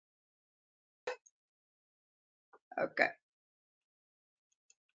Okay.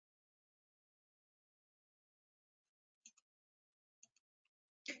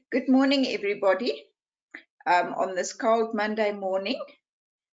 Good morning, everybody, on this cold Monday morning.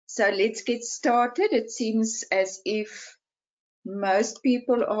 So let's get started. It seems as if most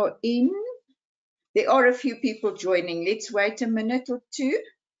people are in. There are a few people joining. Let's wait a minute or two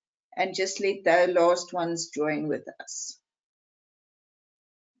and just let the last ones join with us.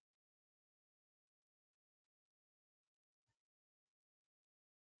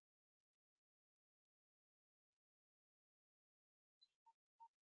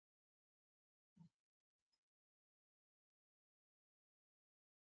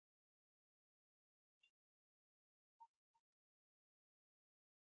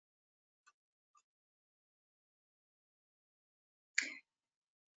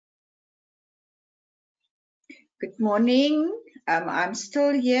 Good morning. I'm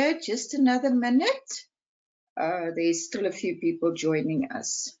still here, just another minute. There's still a few people joining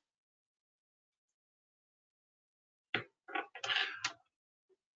us.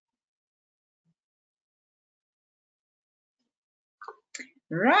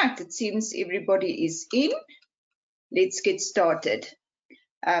 Right, it seems everybody is in. Let's get started.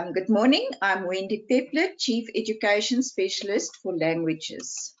 Good morning, I'm Wendy Pepler, Chief Education Specialist for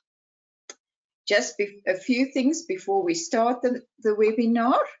Languages. Just a few things before we start the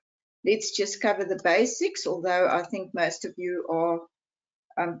webinar. Let's just cover the basics, although I think most of you are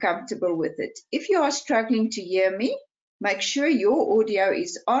comfortable with it. If you are struggling to hear me, make sure your audio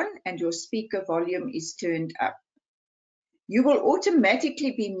is on and your speaker volume is turned up. You will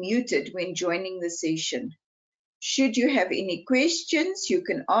automatically be muted when joining the session. Should you have any questions, you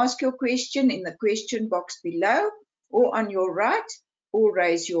can ask your question in the question box below or on your right, or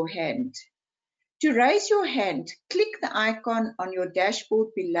raise your hand. To raise your hand, click the icon on your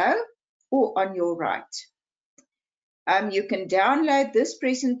dashboard below or on your right. You can download this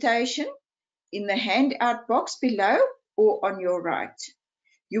presentation in the handout box below or on your right.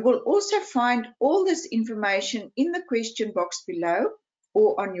 You will also find all this information in the question box below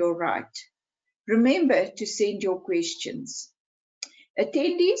or on your right. Remember to send your questions.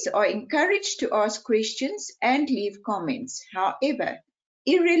 Attendees are encouraged to ask questions and leave comments. However,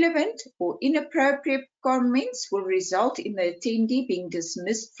 irrelevant or inappropriate comments will result in the attendee being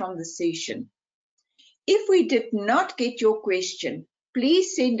dismissed from the session. If we did not get your question,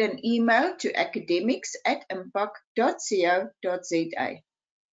 please send an email to academics@impact.co.za.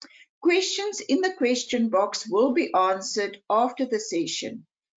 Questions in the question box will be answered after the session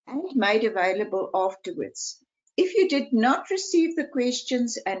and made available afterwards. If you did not receive the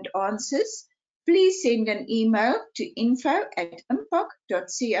questions and answers, please send an email to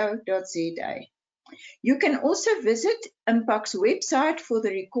info@impact.co.za. You can also visit Impact's website for the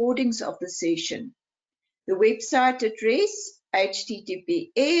recordings of the session. The website address,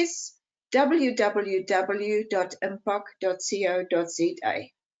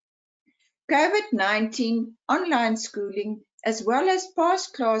 https://www.impact.co.za. COVID-19 online schooling as well as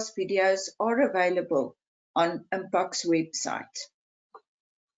past class videos are available on Impact's website.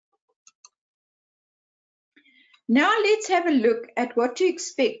 Now let's have a look at what to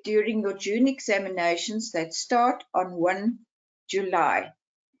expect during your June examinations that start on 1 July.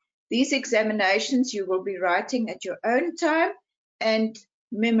 These examinations you will be writing at your own time, and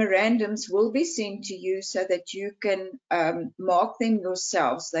memorandums will be sent to you so that you can mark them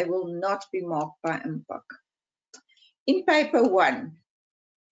yourselves. They will not be marked by Impact. In paper 1,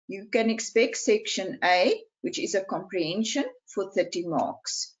 you can expect section A, which is a comprehension for 30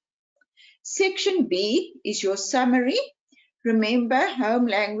 marks. Section B is your summary. Remember, home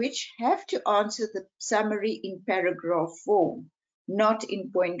language have to answer the summary in paragraph form, not in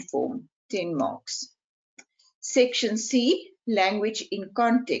point form, 10 marks. Section C, language in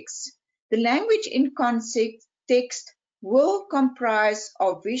context. The language in context will comprise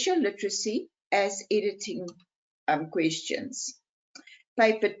of visual literacy as editing questions.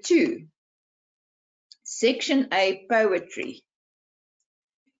 Paper 2, Section A, poetry.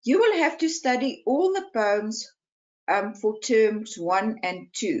 You will have to study all the poems for terms 1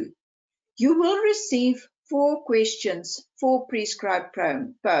 and 2. You will receive 4 questions, 4 prescribed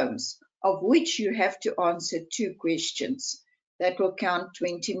poems, of which you have to answer 2 questions. That will count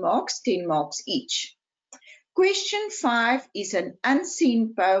 20 marks, 10 marks each. Question 5 is an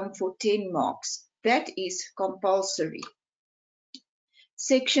unseen poem for 10 marks. That is compulsory.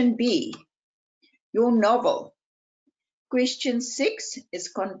 Section B, your novel. Question 6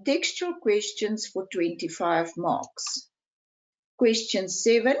 is contextual questions for 25 marks. Question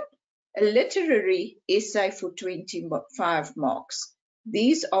 7, a literary essay for 25 marks.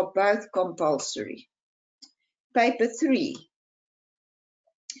 These are both compulsory. Paper 3.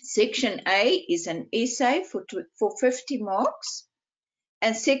 Section A is an essay for 50 marks.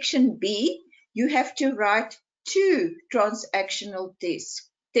 And section B, you have to write 2 transactional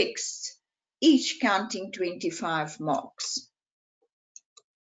texts, each counting 25 marks.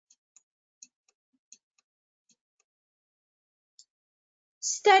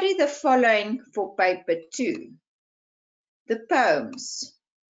 Study the following for paper 2. The poems.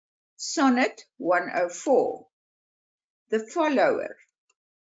 Sonnet 104. The Follower.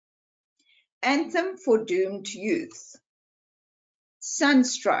 Anthem for Doomed Youth.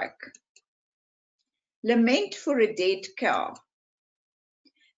 Sunstrike. Lament for a Dead Cow.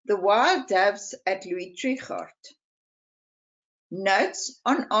 The Wild Doves at Louis Trichardt. Notes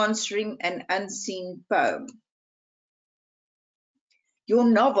on answering an unseen poem. Your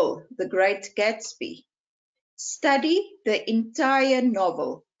novel, The Great Gatsby. Study the entire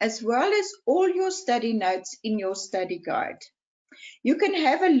novel as well as all your study notes in your study guide. You can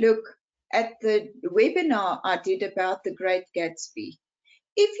have a look at the webinar I did about The Great Gatsby.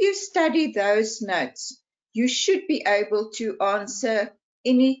 If you study those notes, you should be able to answer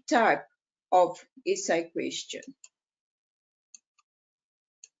any type of essay question.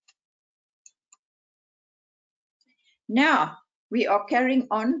 Now, we are carrying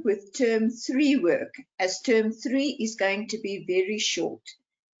on with term 3 work, as term 3 is going to be very short,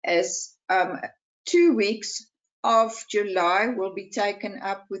 as 2 weeks of July will be taken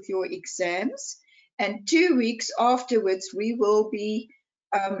up with your exams, and 2 weeks afterwards we will be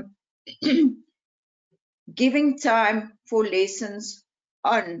giving time for lessons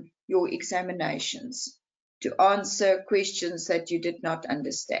on your examinations to answer questions that you did not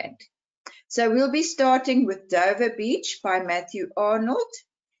understand. So we'll be starting with Dover Beach by Matthew Arnold.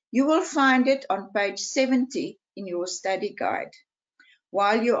 You will find it on page 70 in your study guide.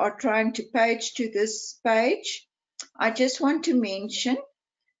 While you are trying to page to this page, I just want to mention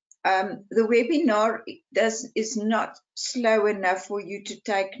the webinar is not slow enough for you to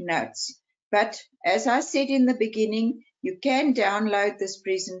take notes. But as I said in the beginning, you can download this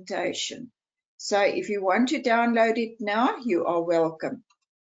presentation. So if you want to download it now, you are welcome.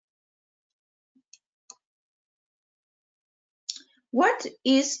 What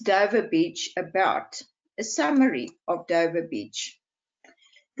is Dover Beach about? A summary of Dover Beach.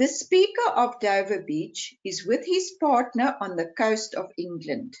 The speaker of Dover Beach is with his partner on the coast of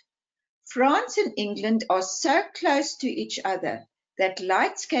England. France and England are so close to each other that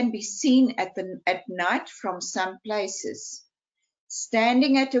lights can be seen at night from some places.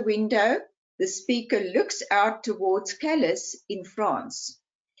 Standing at a window, the speaker looks out towards Calais in France.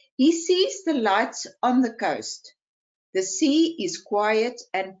 He sees the lights on the coast. The sea is quiet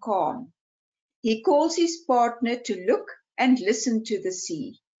and calm. He calls his partner to look and listen to the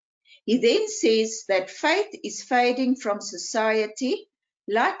sea. He then says that faith is fading from society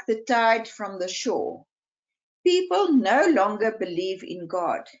like the tide from the shore. People no longer believe in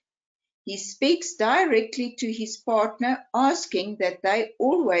God. He speaks directly to his partner, asking that they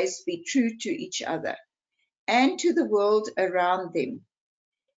always be true to each other and to the world around them.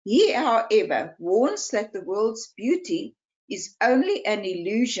 He, however, warns that the world's beauty is only an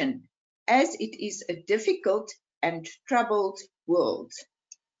illusion, as it is a difficult and troubled world.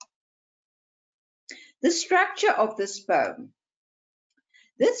 The structure of this poem.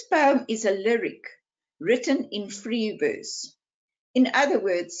 This poem is a lyric written in free verse. In other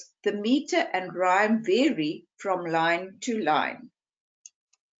words, the meter and rhyme vary from line to line.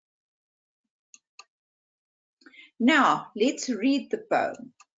 Now, let's read the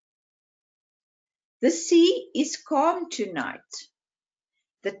poem. The sea is calm tonight.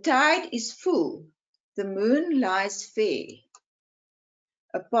 The tide is full. The moon lies fair.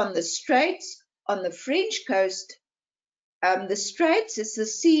 Upon the straits on the French coast, the straits is the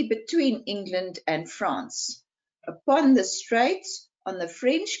sea between England and France. Upon the straits on the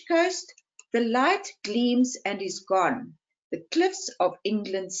French coast, the light gleams and is gone. The cliffs of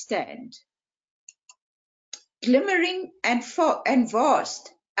England stand. Glimmering and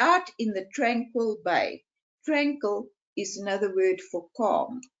vast out in the tranquil bay. Tranquil is another word for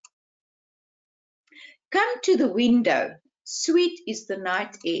calm. Come to the window, sweet is the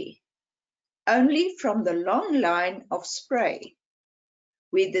night air. Only from the long line of spray,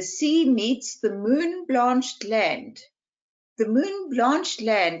 where the sea meets the moon-blanched land. The moon-blanched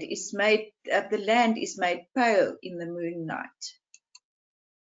land is made, the land is made pale in the moonlight.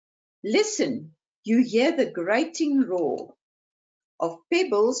 Listen, you hear the grating roar of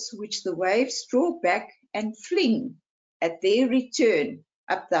pebbles which the waves draw back and fling at their return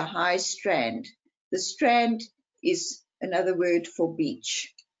up the high strand. The strand is another word for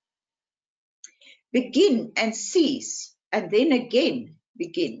beach. begin and cease, and then again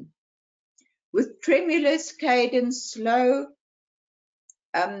begin. With tremulous cadence, slow.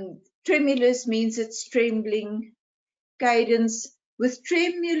 Tremulous means it's trembling. Cadence, with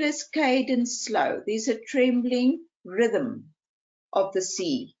tremulous cadence, slow. There's a trembling rhythm of the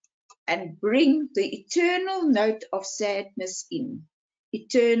sea. And bring the eternal note of sadness in.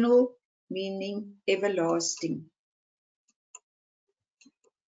 Eternal meaning everlasting.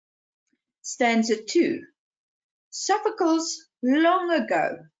 Stanza 2. Sophocles long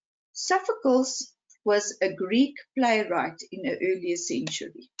ago. Sophocles was a Greek playwright in the earlier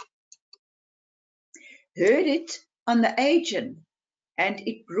century. Heard it on the Aegean, and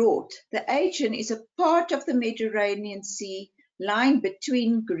it brought. The Aegean is a part of the Mediterranean Sea lying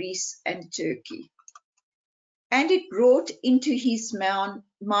between Greece and Turkey. And it brought into his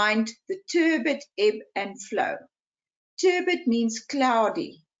mind the turbid ebb and flow. Turbid means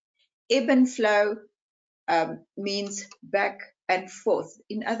cloudy. Ebb and flow means back and forth.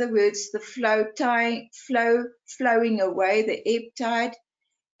 In other words, the flowing away, the ebb tide,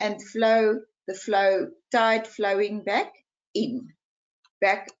 and the tide flowing back in,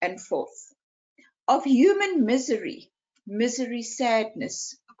 back and forth. Of human misery,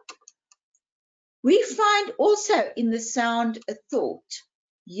 sadness. We find also in the sound a thought,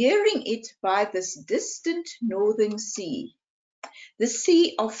 hearing it by this distant northern sea. The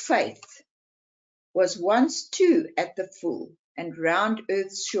sea of faith was once too at the full, and round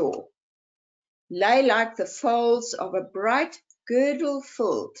earth's shore lay like the folds of a bright girdle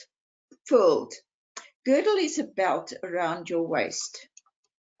furled. Girdle is a belt around your waist,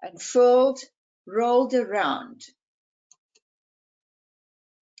 and furled, rolled around.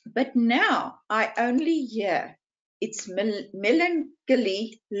 But now I only hear its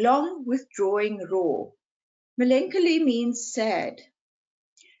melancholy, long withdrawing roar. Melancholy means sad.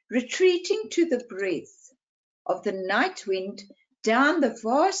 Retreating to the breath of the night wind down the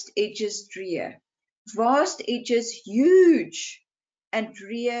vast edges drear, vast edges huge and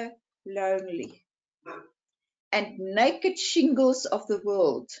drear lonely, and naked shingles of the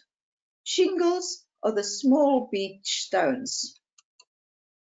world. Shingles are the small beach stones.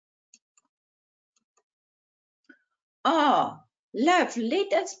 Ah, love,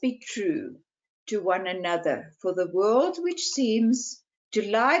 let us be true to one another, for the world which seems to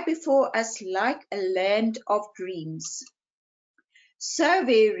lie before us like a land of dreams. So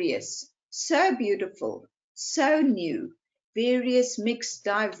various, so beautiful, so new, various, mixed,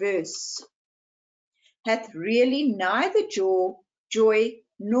 diverse, hath really neither joy,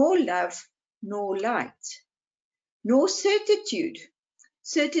 nor love, nor light, nor certitude,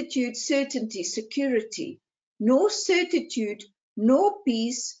 certainty, security, nor certitude, nor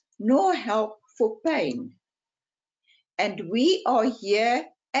peace, nor help for pain. And we are here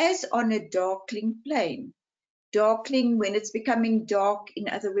as on a darkling plain. Darkling when it's becoming dark, in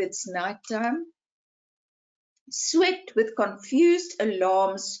other words, nighttime. Swept with confused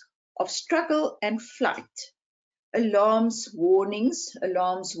alarms of struggle and flight. Warnings,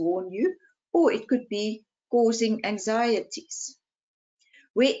 alarms warn you, or it could be causing anxieties.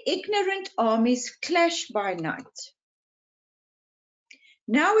 Where ignorant armies clash by night.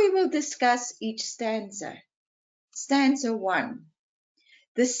 Now we will discuss each stanza. Stanza 1.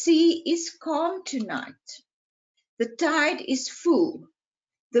 The sea is calm tonight. The tide is full.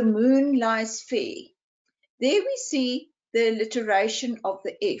 The moon lies fair. There we see the alliteration of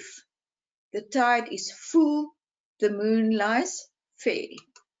the F. The tide is full. The moon lies fair.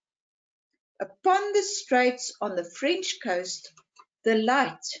 Upon the straits on the French coast, the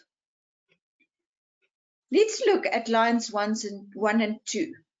light. Let's look at lines 1 and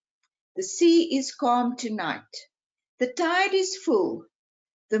 2. The sea is calm tonight. The tide is full.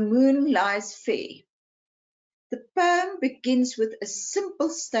 The moon lies fair. The poem begins with a simple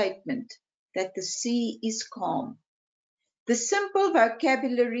statement that the sea is calm. The simple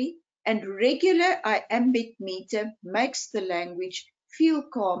vocabulary and regular iambic meter makes the language feel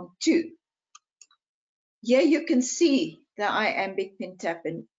calm too. Here you can see the iambic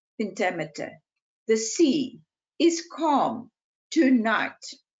pentameter. The sea is calm tonight.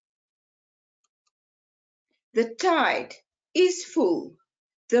 The tide is full.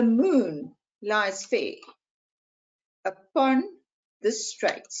 The moon lies fair. Upon the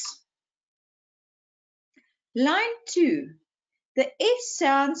straits. Line 2. The F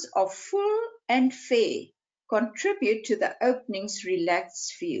sounds of full and fair contribute to the opening's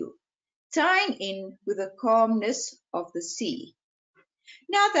relaxed feel, tying in with the calmness of the sea.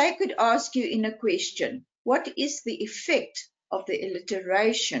 Now they could ask you in a question, what is the effect of the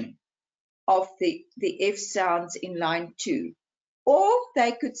alliteration of the F sounds in line 2? Or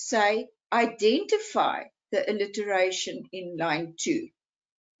they could say, identify the alliteration in line 2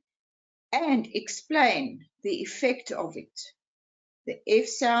 and explain the effect of it. The F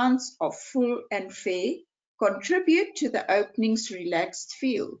sounds of full and fair contribute to the opening's relaxed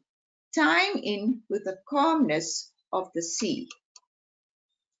feel, tying in with the calmness of the sea.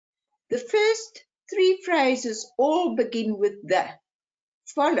 The first 3 phrases all begin with the,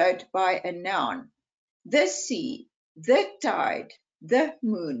 followed by a noun, the sea, the tide, the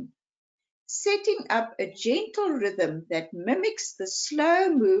moon, setting up a gentle rhythm that mimics the slow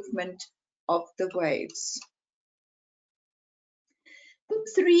movement of the waves. The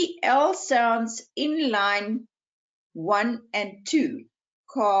 3 L sounds in line 1 and 2,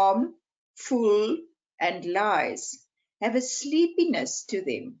 calm, full, and lies, have a sleepiness to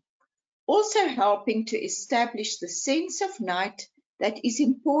them, also helping to establish the sense of night that is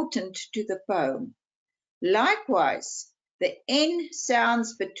important to the poem. Likewise, the N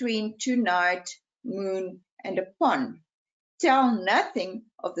sounds between tonight, moon, and upon tell nothing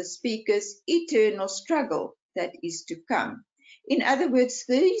of the speaker's eternal struggle that is to come. In other words,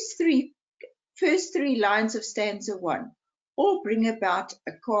 these first three lines of stanza 1 all bring about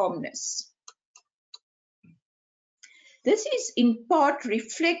a calmness. This is in part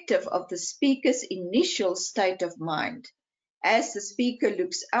reflective of the speaker's initial state of mind, as the speaker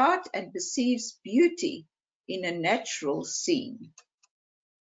looks out and perceives beauty in a natural scene.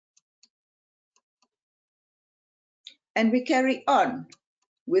 And we carry on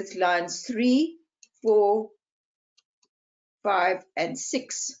with lines 3, 4, 5, and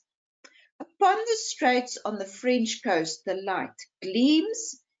 6. Upon the straits on the French coast the light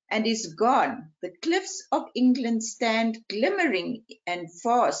gleams and is gone. The cliffs of England stand glimmering and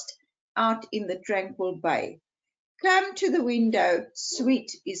fast out in the tranquil bay. Come to the window,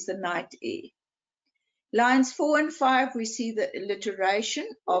 sweet is the night air. Lines 4 and 5, we see the alliteration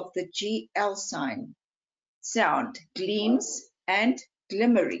of the GL sound, gleams and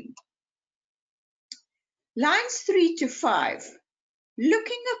glimmering. Lines 3 to 5,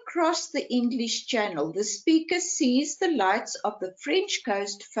 looking across the English Channel, the speaker sees the lights of the French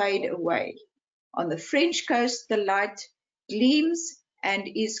coast fade away. On the French coast, the light gleams and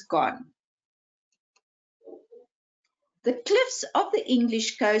is gone. The cliffs of the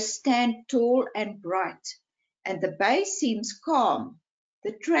English coast stand tall and bright, and the bay seems calm,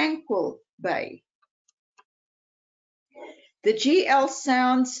 the tranquil bay. The GL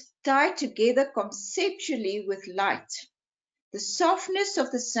sounds tie together conceptually with light. The softness of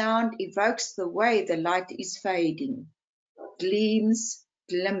the sound evokes the way the light is fading, gleams,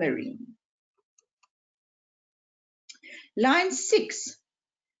 glimmering. Line 6.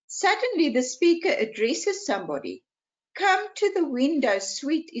 Suddenly the speaker addresses somebody. Come to the window,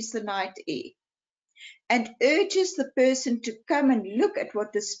 sweet is the night air, and urges the person to come and look at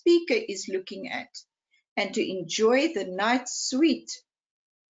what the speaker is looking at, and to enjoy the night's sweet,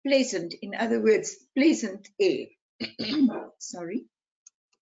 pleasant, in other words, pleasant air. Sorry.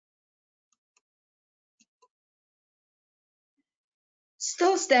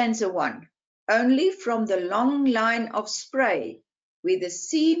 Still stanza 1. Only from the long line of spray, where the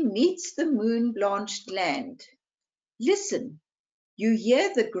sea meets the moon-blanched land. Listen, you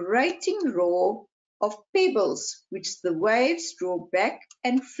hear the grating roar of pebbles which the waves draw back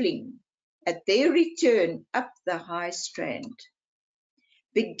and fling at their return up the high strand.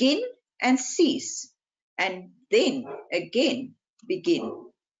 Begin and cease, and then again begin,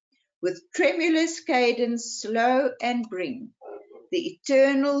 with tremulous cadence slow and bring the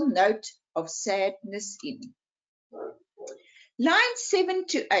eternal note of sadness in. Lines 7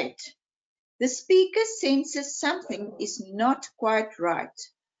 to 8. The speaker senses something is not quite right.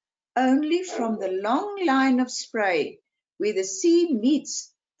 Only from the long line of spray where the sea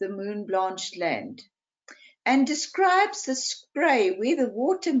meets the moon-blanched land, and describes the spray where the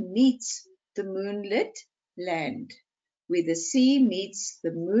water meets the moonlit land, where the sea meets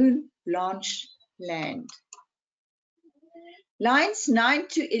the moon-blanched land. Lines 9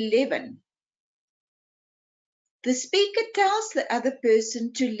 to 11. The speaker tells the other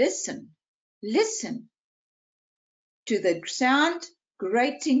person to listen. Listen to the sound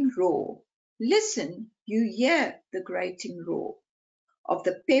grating roar. Listen, you hear the grating roar of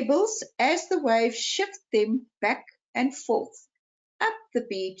the pebbles as the waves shift them back and forth, up the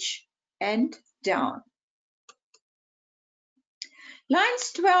beach and down.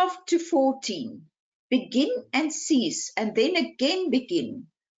 Lines 12 to 14. Begin and cease, and then again begin,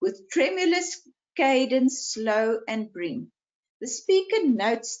 with tremulous cadence slow and bring. The speaker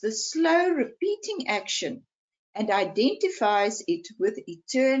notes the slow repeating action and identifies it with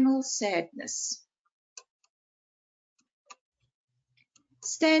eternal sadness.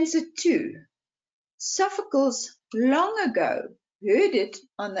 Stanza 2. Sophocles long ago heard it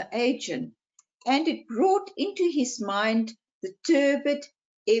on the Aegean, and it brought into his mind the turbid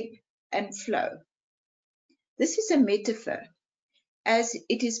ebb and flow. This is a metaphor, as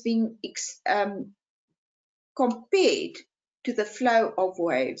it is being compared to the flow of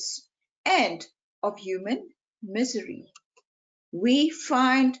waves and of human misery. We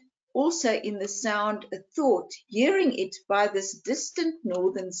find also in the sound a thought, hearing it by this distant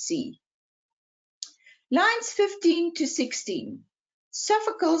northern sea. Lines 15 to 16.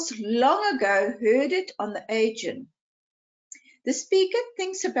 Sophocles long ago heard it on the Aegean. The speaker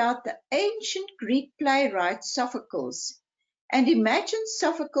thinks about the ancient Greek playwright Sophocles and imagines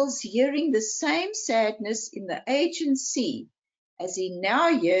Sophocles hearing the same sadness in the Aegean Sea as he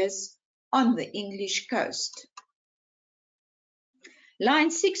now hears on the English coast.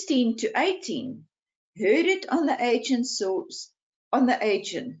 Line 16 to 18. Heard it on the Aegean,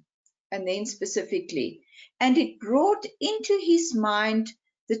 and then specifically, and it brought into his mind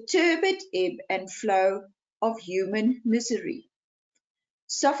the turbid ebb and flow of human misery.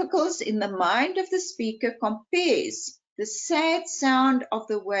 Sophocles, in the mind of the speaker, compares the sad sound of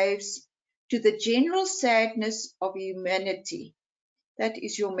the waves to the general sadness of humanity. That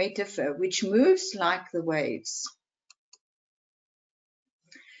is your metaphor, which moves like the waves.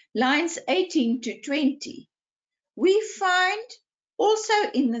 Lines 18 to 20. We find also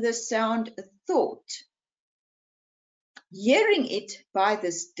in the sound a thought, hearing it by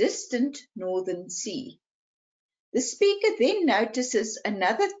this distant northern sea. The speaker then notices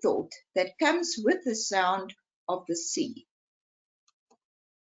another thought that comes with the sound of the sea.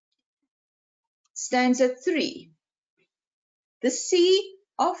 Stanza 3. The sea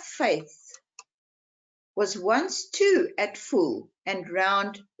of faith was once too at full and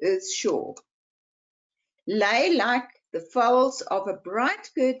round earth's shore lay like the folds of a bright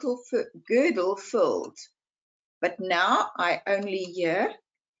girdle filled, but now I only hear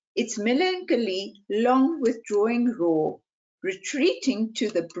its melancholy long withdrawing roar, retreating to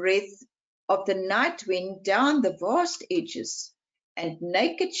the breath of the night wind down the vast edges and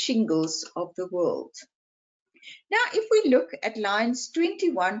naked shingles of the world. Now, if we look at lines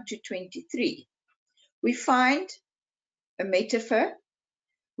 21 to 23, we find a metaphor,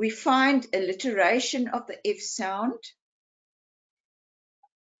 we find alliteration of the F sound,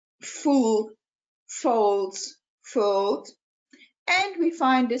 full, folds, furled, and we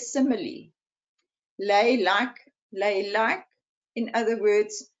find a simile, lay like. In other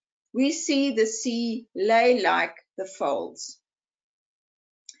words, we see the sea lay like the folds.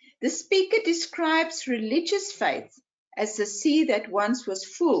 The speaker describes religious faith as the sea that once was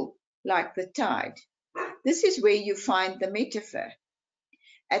full like the tide. This is where you find the metaphor.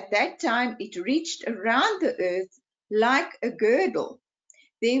 At that time, it reached around the earth like a girdle.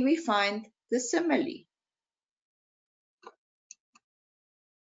 There we find the simile.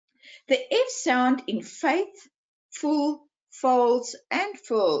 The F sound in faith, full, folds, and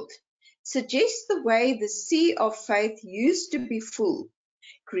furled suggests the way the sea of faith used to be full,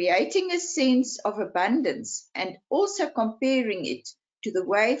 creating a sense of abundance and also comparing it to the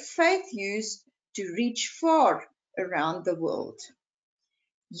way faith used to reach far around the world.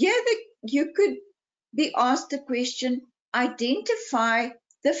 Here you could be asked the question, identify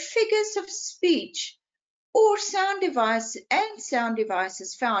the figures of speech or sound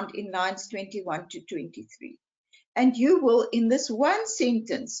devices found in lines 21 to 23. And you will, in this one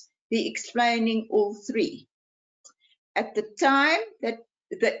sentence, be explaining all three. At the time that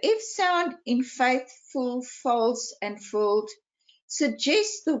the F sound in faith, full, folds, and filled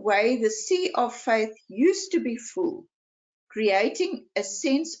suggests the way the sea of faith used to be full, creating a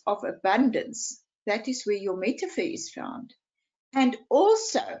sense of abundance. That is where your metaphor is found. And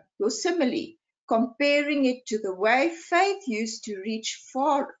also your simile, comparing it to the way faith used to reach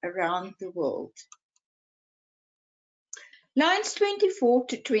far around the world. Lines 24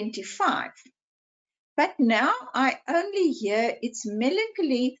 to 25. But now I only hear its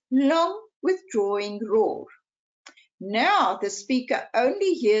melancholy, long withdrawing roar. Now the speaker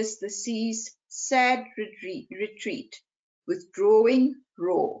only hears the sea's sad retreat, withdrawing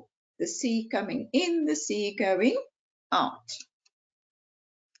roar. The sea coming in, the sea going out.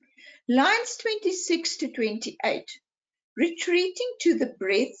 Lines 26 to 28. Retreating to the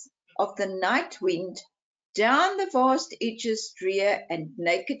breath of the night wind, down the vast edges drear and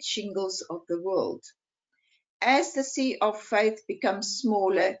naked shingles of the world. As the sea of faith becomes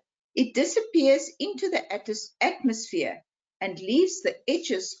smaller, it disappears into the atmosphere and leaves the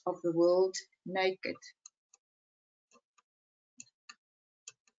edges of the world naked.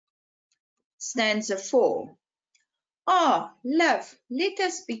 Stanza 4. Ah, love, let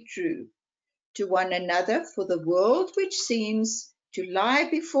us be true to one another, for the world which seems to lie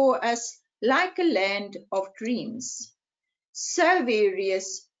before us like a land of dreams, so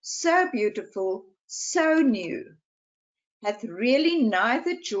various, so beautiful, so new, hath really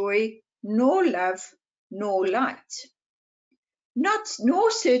neither joy nor love nor light, not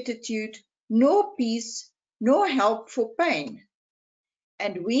nor certitude nor peace nor help for pain.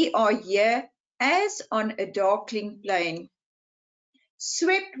 And we are here as on a darkling plain,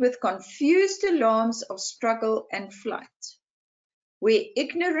 swept with confused alarms of struggle and flight, where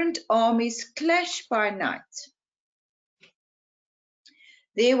ignorant armies clash by night.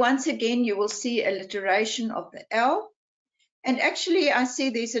 There once again you will see alliteration of the L, and actually I see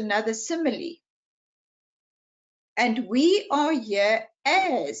there's another simile. And we are here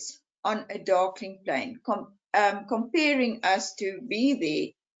as on a darkling plain, comparing us to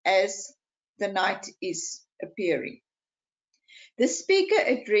be there as the night is appearing. The speaker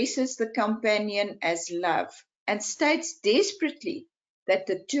addresses the companion as love and states desperately that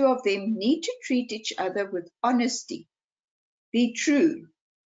the two of them need to treat each other with honesty, be true,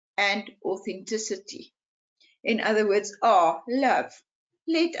 and authenticity. In other words, love,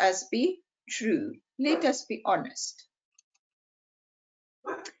 let us be true, let us be honest.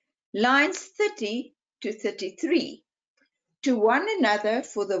 Lines 30 to 33. To one another,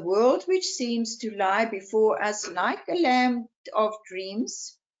 for the world which seems to lie before us like a land of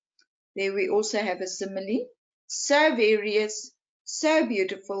dreams. There we also have a simile. So various, so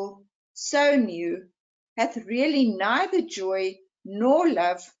beautiful, so new, hath really neither joy nor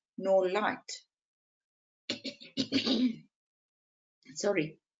love nor light.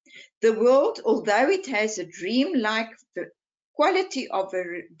 Sorry. The world, although it has a dream-like quality of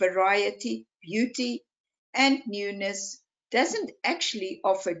variety, beauty, and newness, doesn't actually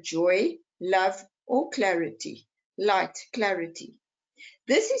offer joy, love, or clarity, light, clarity.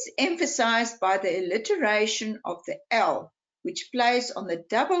 This is emphasized by the alliteration of the L, which plays on the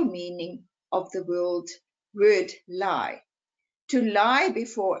double meaning of the word lie. To lie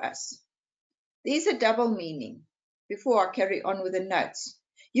before us. There's a double meaning. Before I carry on with the notes,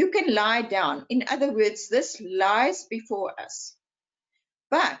 you can lie down. In other words, this lies before us.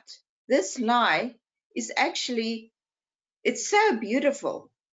 But this lie is actually, it's so beautiful,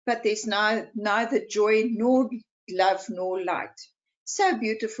 but there's neither joy nor love nor light. So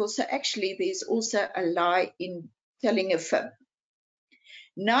beautiful, so actually there's also a lie in telling a fib.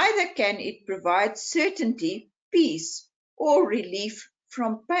 Neither can it provide certainty, peace, or relief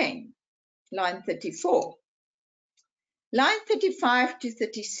from pain. Line 34. Line 35 to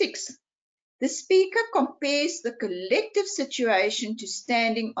 36. The speaker compares the collective situation to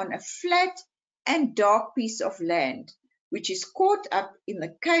standing on a flat and dark piece of land, which is caught up in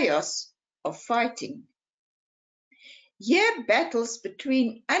the chaos of fighting. Here, battles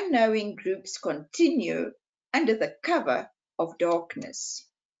between unknowing groups continue under the cover of darkness.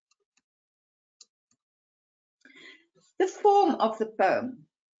 The form of the poem.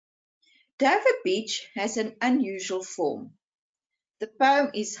 Dover Beach has an unusual form. The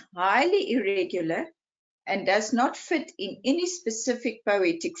poem is highly irregular and does not fit in any specific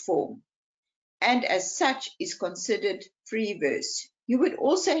poetic form, and as such is considered free verse. You would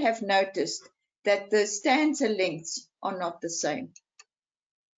also have noticed that the stanza lengths are not the same.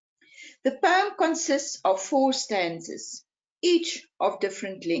 The poem consists of 4 stanzas, each of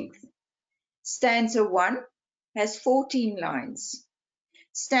different length. Stanza 1 has 14 lines.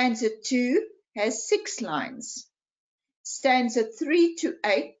 Stanza 2 has 6 lines. Stanza 3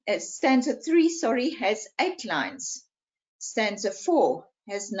 has 8 lines. Stanza 4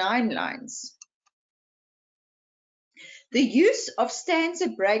 has 9 lines. The use of stanza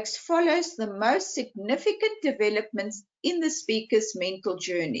breaks follows the most significant developments in the speaker's mental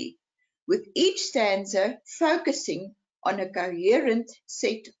journey, with each stanza focusing on a coherent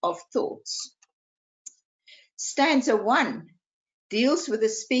set of thoughts. Stanza 1 deals with the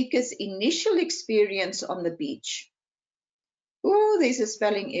speaker's initial experience on the beach. Oh, there's a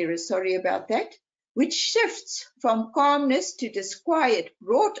spelling error, sorry about that, which shifts from calmness to disquiet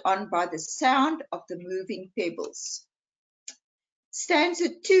brought on by the sound of the moving pebbles. Stanza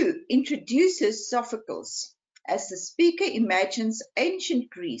 2 introduces Sophocles as the speaker imagines ancient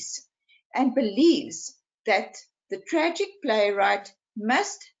Greece and believes that the tragic playwright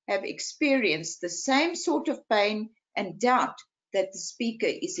must have experienced the same sort of pain and doubt that the speaker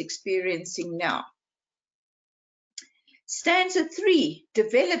is experiencing now. Stanza 3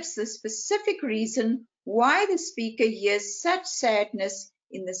 develops the specific reason why the speaker hears such sadness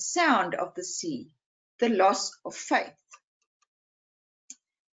in the sound of the sea, the loss of faith.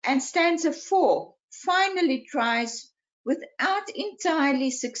 And stanza 4 finally tries without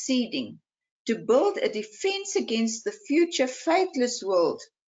entirely succeeding to build a defense against the future faithless world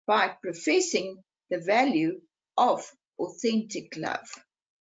by professing the value of authentic love.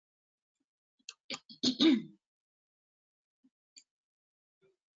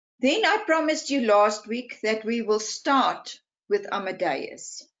 Then I promised you last week that we will start with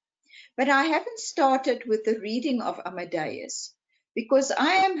Amadeus. But I haven't started with the reading of Amadeus because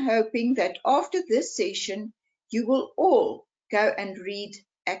I am hoping that after this session you will all go and read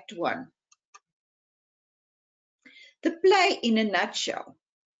Act 1. The play in a nutshell.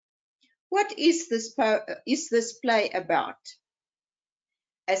 What is this play about?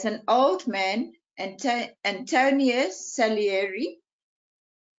 As an old man, Antonio Salieri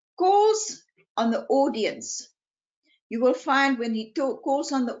calls on the audience. You will find when he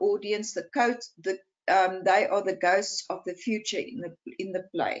calls on the audience, they are the ghosts of the future in the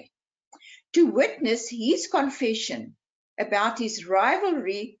play, to witness his confession about his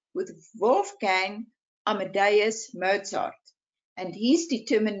rivalry with Wolfgang Amadeus Mozart and his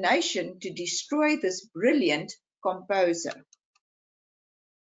determination to destroy this brilliant composer.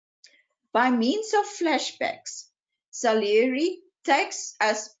 By means of flashbacks, Salieri takes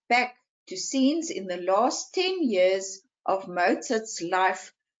us back to scenes in the last 10 years of Mozart's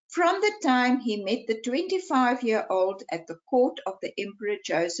life from the time he met the 25-year-old at the court of the Emperor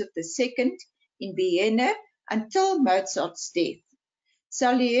Joseph II in Vienna until Mozart's death.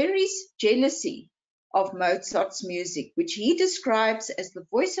 Salieri's jealousy of Mozart's music, which he describes as the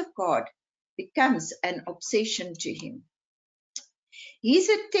voice of God, becomes an obsession to him. His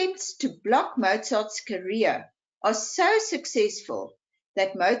attempts to block Mozart's career are so successful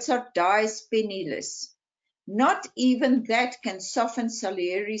that Mozart dies penniless. Not even that can soften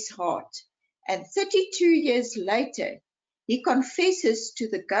Salieri's heart, and 32 years later, he confesses to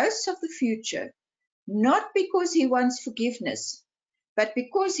the ghosts of the future, not because he wants forgiveness, but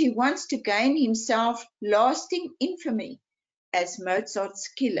because he wants to gain himself lasting infamy as Mozart's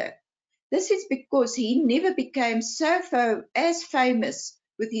killer. This is because he never became as famous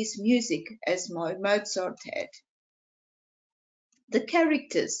with his music as Mozart had. The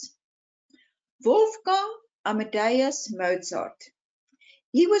characters. Wolfgang Amadeus Mozart.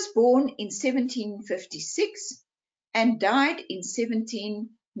 He was born in 1756 and died in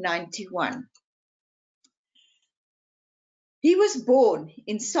 1791. He was born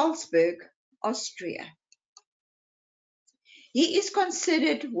in Salzburg, Austria. He is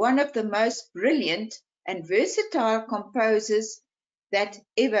considered one of the most brilliant and versatile composers that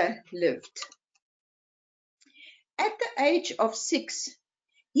ever lived. At the age of 6,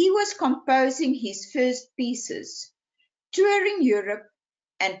 he was composing his first pieces, touring Europe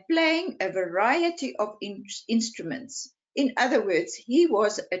and playing a variety of instruments. In other words, he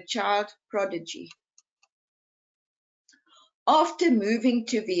was a child prodigy. After moving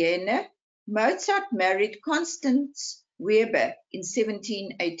to Vienna, Mozart married Constance Weber in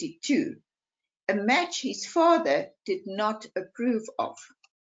 1782, a match his father did not approve of.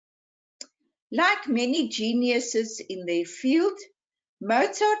 Like many geniuses in their field,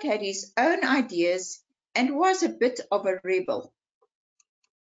 Mozart had his own ideas and was a bit of a rebel.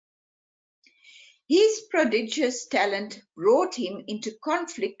 His prodigious talent brought him into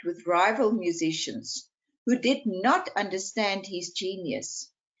conflict with rival musicians who did not understand his genius,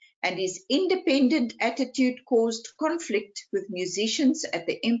 and his independent attitude caused conflict with musicians at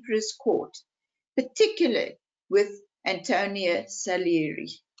the emperor's court, particularly with Antonio Salieri.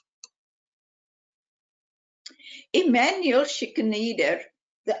 Emanuel Schikaneder,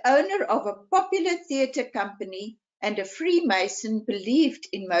 the owner of a popular theatre company and a Freemason, believed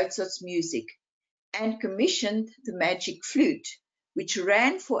in Mozart's music and commissioned the Magic Flute, which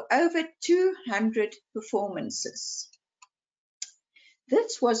ran for over 200 performances.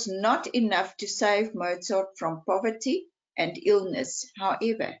 This was not enough to save Mozart from poverty and illness,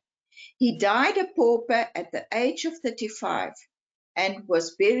 however. He died a pauper at the age of 35 and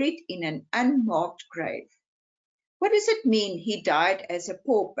was buried in an unmarked grave. What does it mean he died as a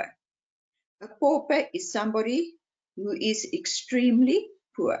pauper? A pauper is somebody who is extremely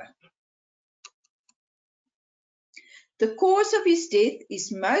poor. The cause of his death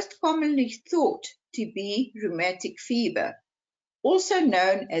is most commonly thought to be rheumatic fever, also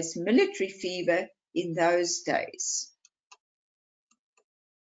known as military fever in those days.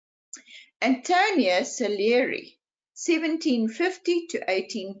 Antonio Salieri, 1750 to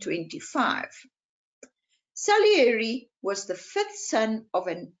 1825. Salieri was the 5th son of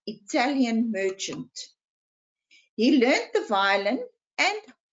an Italian merchant. He learned the violin and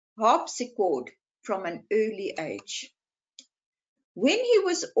harpsichord from an early age. When he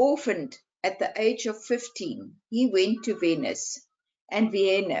was orphaned at the age of 15, he went to Venice and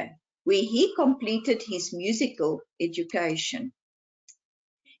Vienna, where he completed his musical education.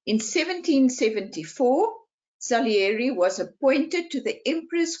 In 1774, Salieri was appointed to the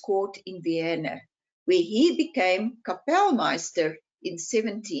Emperor's court in Vienna, where he became Kapellmeister in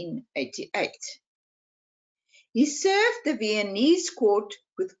 1788. He served the Viennese court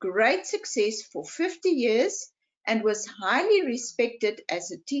with great success for 50 years and was highly respected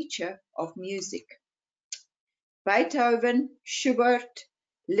as a teacher of music. Beethoven, Schubert,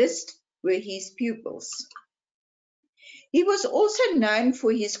 Liszt were his pupils. He was also known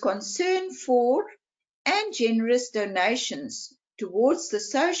for his concern for and generous donations towards the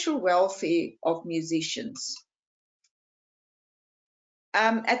social welfare of musicians.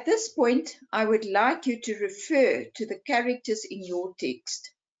 At this point, I would like you to refer to the characters in your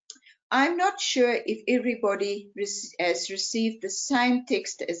text. I'm not sure if everybody has received the same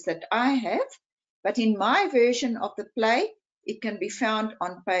text as that I have, but in my version of the play, it can be found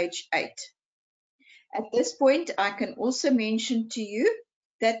on page 8. At this point, I can also mention to you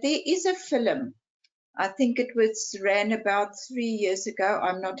that there is a film. I think it was ran about 3 years ago.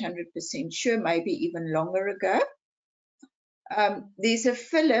 I'm not 100% sure, maybe even longer ago. There's a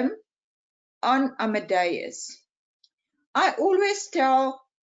film on Amadeus. I always tell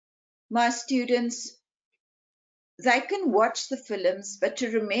my students they can watch the films, but to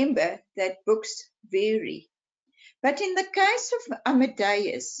remember that books vary. But in the case of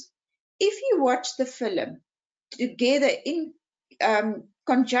Amadeus, if you watch the film together in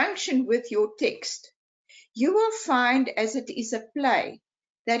conjunction with your text, you will find, as it is a play,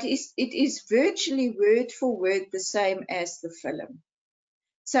 that it is virtually word for word the same as the film.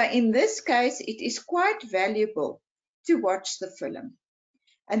 So in this case, it is quite valuable to watch the film.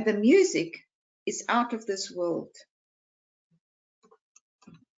 And the music is out of this world.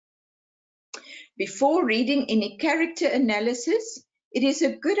 Before reading any character analysis, it is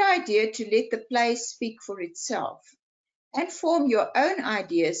a good idea to let the play speak for itself and form your own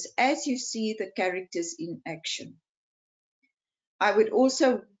ideas as you see the characters in action. I would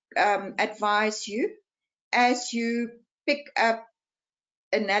also advise you, as you pick up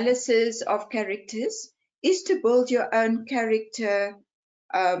analysis of characters, is to build your own character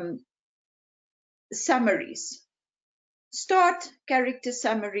summaries. Start character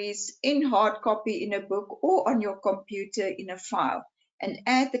summaries in hard copy in a book or on your computer in a file, and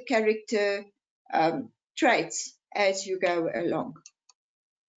add the character traits as you go along.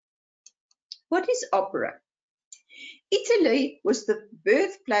 What is opera? Italy was the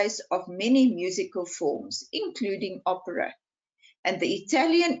birthplace of many musical forms, including opera, and the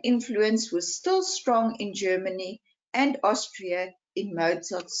Italian influence was still strong in Germany and Austria in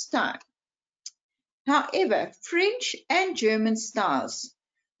Mozart's time. However, French and German styles,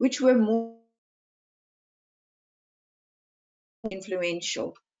 which were more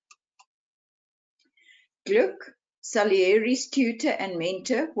influential. Gluck, Salieri's tutor and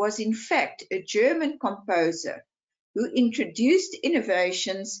mentor, was in fact a German composer who introduced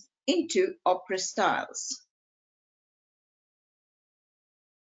innovations into opera styles.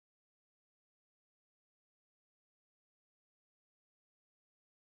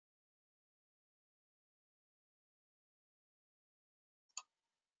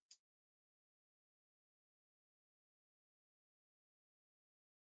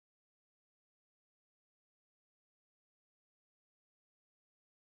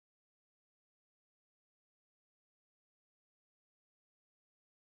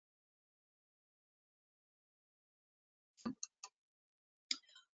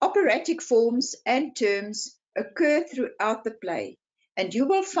 Operatic forms and terms occur throughout the play, and you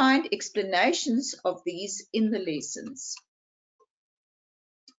will find explanations of these in the lessons.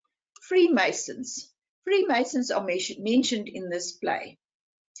 Freemasons. Freemasons are mentioned in this play.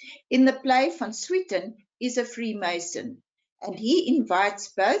 In the play, Van Swieten is a Freemason, and he invites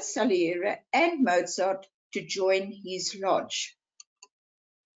both Salieri and Mozart to join his lodge.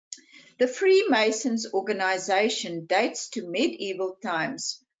 The Freemasons' organization dates to medieval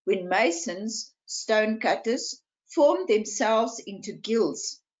times, when masons, stonecutters, formed themselves into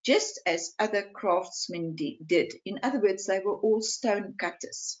guilds, just as other craftsmen did. In other words, they were all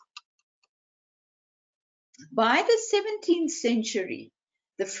stonecutters. By the 17th century,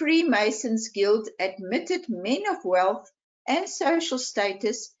 the Freemasons Guild admitted men of wealth and social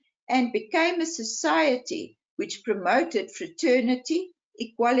status and became a society which promoted fraternity,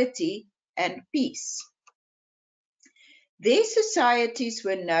 equality, and peace. Their societies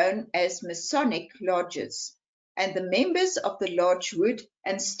were known as Masonic lodges, and the members of the lodge would,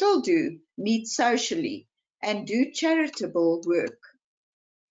 and still do, meet socially and do charitable work.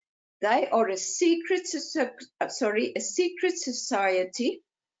 They are a secret society,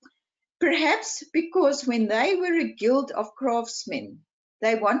 perhaps because when they were a guild of craftsmen,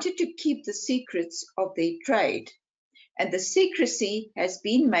 they wanted to keep the secrets of their trade, and the secrecy has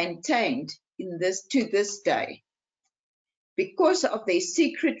been maintained to this day. Because of their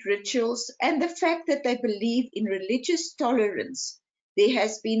secret rituals and the fact that they believe in religious tolerance, there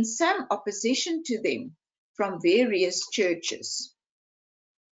has been some opposition to them from various churches.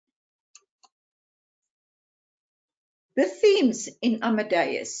 The themes in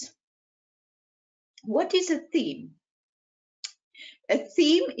Amadeus. What is a theme? A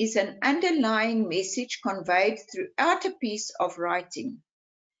theme is an underlying message conveyed throughout a piece of writing.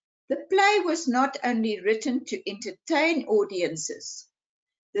 The play was not only written to entertain audiences.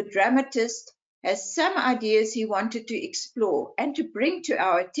 The dramatist has some ideas he wanted to explore and to bring to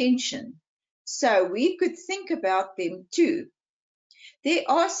our attention, so we could think about them too. There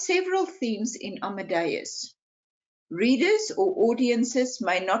are several themes in Amadeus. Readers or audiences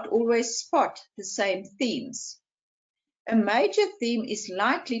may not always spot the same themes. A major theme is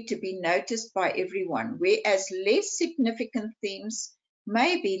likely to be noticed by everyone, whereas less significant themes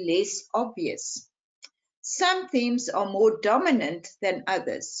may be less obvious. Some themes are more dominant than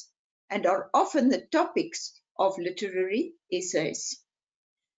others and are often the topics of literary essays.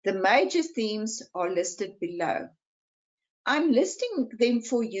 The major themes are listed below. I'm listing them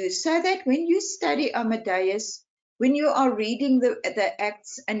for you so that when you study Amadeus, when you are reading the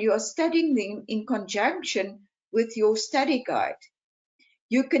acts and you are studying them in conjunction with your study guide,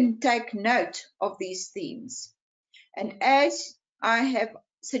 you can take note of these themes. And as I have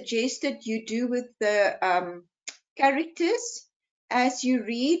suggested you do with the characters, as you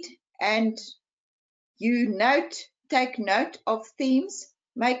read and you take note of themes,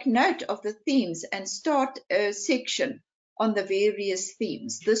 make note of the themes and start a section on the various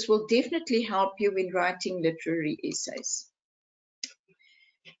themes. This will definitely help you in writing literary essays.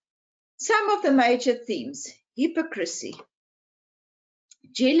 Some of the major themes: hypocrisy,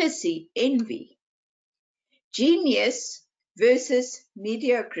 jealousy, envy, genius versus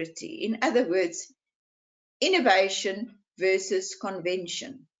mediocrity. In other words, innovation versus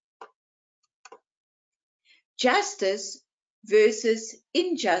convention, justice versus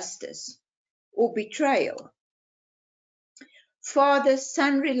injustice or betrayal,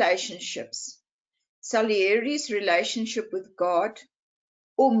 father-son relationships, Salieri's relationship with God,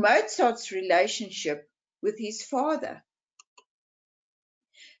 or Mozart's relationship with his father.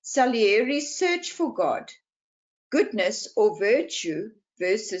 Salieri's search for God, goodness or virtue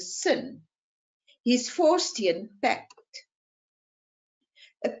versus sin, his Faustian pact.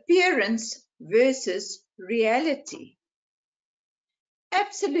 Appearance versus reality,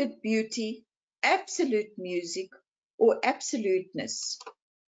 absolute beauty, absolute music, or absoluteness.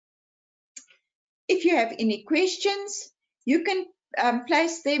 If you have any questions, you can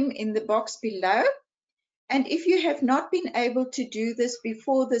place them in the box below. And if you have not been able to do this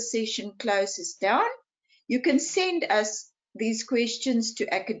before the session closes down, you can send us these questions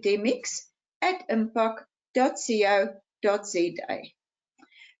to academics@impact.co.za.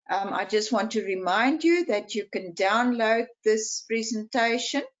 I just want to remind you that you can download this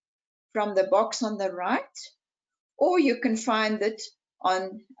presentation from the box on the right, or you can find it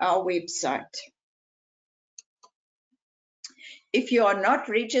on our website. If you are not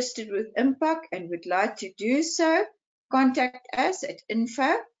registered with Impact and would like to do so, contact us at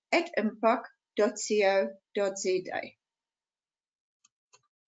info@impact.co.za.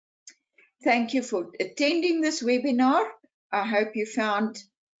 Thank you for attending this webinar. I hope you found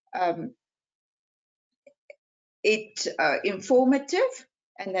it informative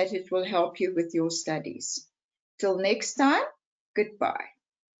and that it will help you with your studies. Till next time, goodbye.